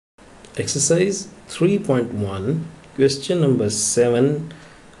Exercise 3.1, question number 7,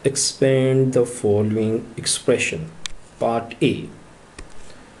 expand the following expression. Part A,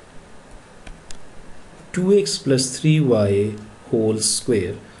 2x plus 3y whole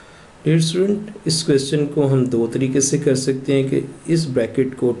square. Dear student, इस question को हम दो तरीके से कर सकते हैं कि इस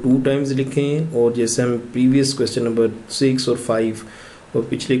ब्रैकेट को 2 टाइम्स लिखें और जैसे हम प्रीवियस क्वेश्चन नंबर 6 और 5 और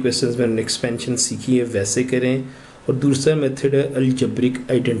पिछले क्वेश्चंस में हमने एक्सपेंशन सीखी है वैसे करें। और दूसरा मेथड है अलजेब्रिक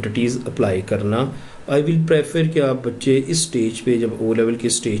आइडेंटिटीज़ अप्लाई करना। आई विल प्रेफर कि आप बच्चे इस स्टेज पे, जब ओ लेवल के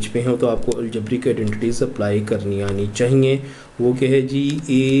स्टेज पे हों, तो आपको अलजेब्रिक आइडेंटिटीज़ अप्लाई करनी आनी चाहिए। वो क्या है जी,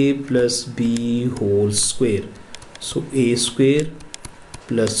 a plus B whole square. So A square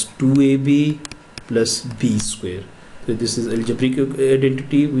plus 2ab plus B square. तो this is algebraic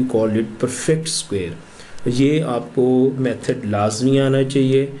identity, we call it perfect square. ये आपको मेथड लाजमी आना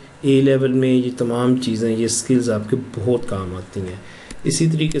चाहिए। ए लेवल में ये तमाम चीज़ें, ये स्किल्स आपके बहुत काम आती हैं। इसी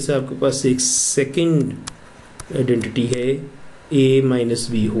तरीके से आपके पास एक सेकंड आइडेंटिटी है, a minus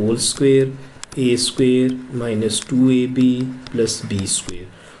B whole square, A square minus 2ab plus B square.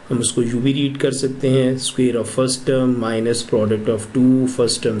 हम उसको यूँ भी रीड कर सकते हैं, square of first term minus product of 2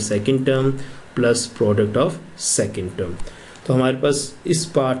 first term second term plus product of second term. तो हमारे पास इस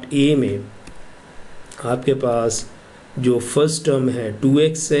पार्ट ए में आपके पास जो फर्स्ट टर्म है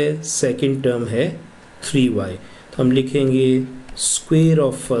 2x है, सेकंड टर्म है 3y। तो हम लिखेंगे square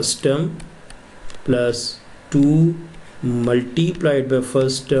of first term plus 2 multiplied by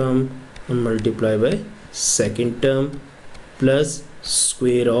first term multiply by second term plus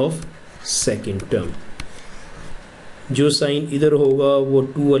square of second term. जो साइन इधर होगा वो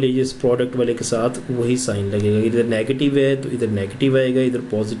 2 वाले जिस प्रोडक्ट वाले के साथ वही साइन लगेगा। इधर नेगेटिव है तो इधर नेगेटिव आएगा, इधर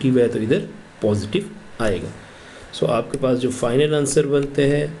पॉजिटिव है तो इधर पॉजिटिव आएगा। सो आपके पास जो फाइनल आंसर बनते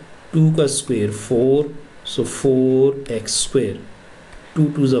हैं 2 का square 4, so 4x square, 2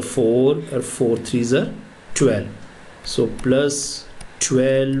 2s are 4 और 4 3s are 12, so plus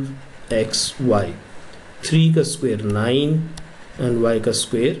 12xy। 3 का स्क्वेयर 9 एंड y का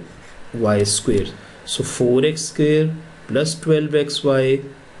स्क्वेयर y स्क्वेयर, सो 4x square plus 12xy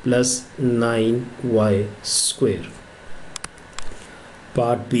plus 9y square.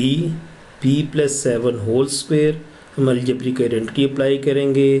 Part B, b plus 7 whole square. हम algebraic identity apply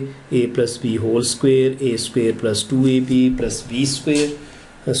करेंगे, a plus B whole square, A square plus 2ab plus B square,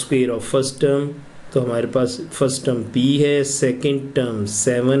 square of first term. तो हमारे पास first term p है, second term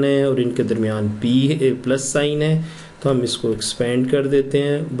 7 है और इनके दरमियान p plus sign है। तो हम इसको एक्सपेंड कर देते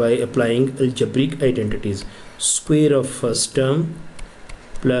हैं by applying algebraic identities. Square of first term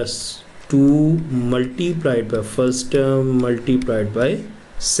plus 2 multiplied by first term multiplied by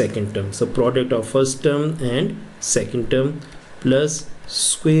second term, so product of first term and second term plus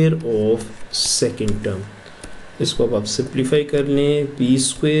square of second term। इसको अब आप simplify कर लें, p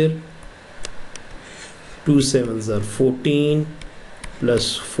square 2 7s are 14 plus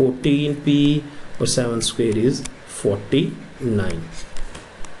 14p और 7 square is 49।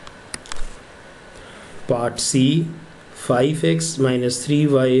 Part c, 5x minus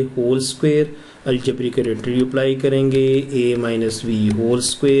 3y whole square. Algebraic identity apply करेंगे, a minus B whole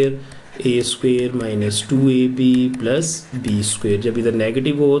square, A square minus 2ab plus B square. जब इधर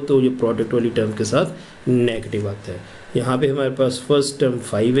negative हो तो ये product वाली term के साथ नेगेटिव आता है। यहाँ पे हमारे पास फर्स्ट टर्म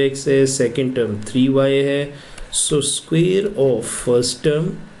 5x है, सेकंड टर्म 3y है। सो square of first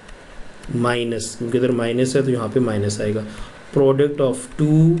term minus, क्योंकि इधर माइनस है तो यहाँ पे माइनस आएगा, product of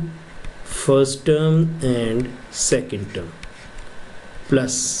 2 first term and second term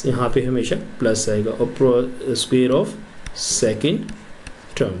plus, यहाँ पे हमेशा प्लस आएगा, और square of second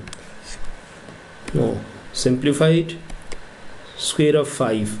term. No simplified, square of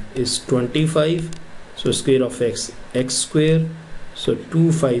 5 is 25, so square of x square, so 2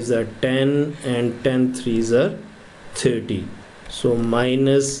 5s are 10 and 10 3s are 30, so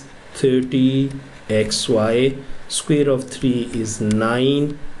minus 30xy, square of 3 is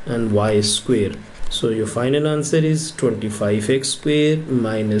 9 and y square. So your final answer is 25x square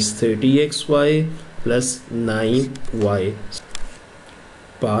minus 30xy plus 9y।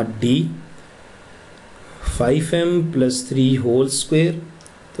 Part D, 5m plus 3 whole square।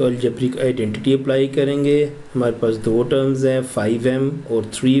 तो algebraic identity apply करेंगे। हमारे पास दो terms हैं 5m और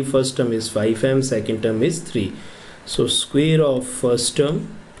 3, first term is 5m, second term is 3। So square of first term,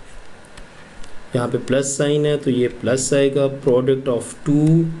 यहाँ पे plus sign है तो ये प्लस आएगा, product of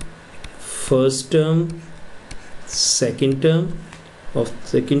 2 first term second term of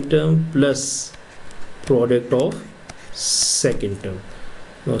second term plus product of second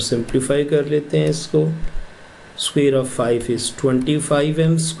term. और simplify कर लेते हैं इसको, square of 5 is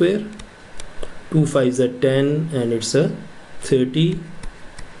 25m square, 2 5s are 10 and it's a 30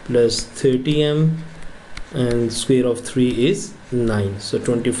 plus 30m, and square of 3 is 9. So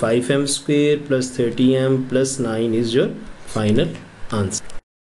 25m square plus 30m plus 9 is your final answer.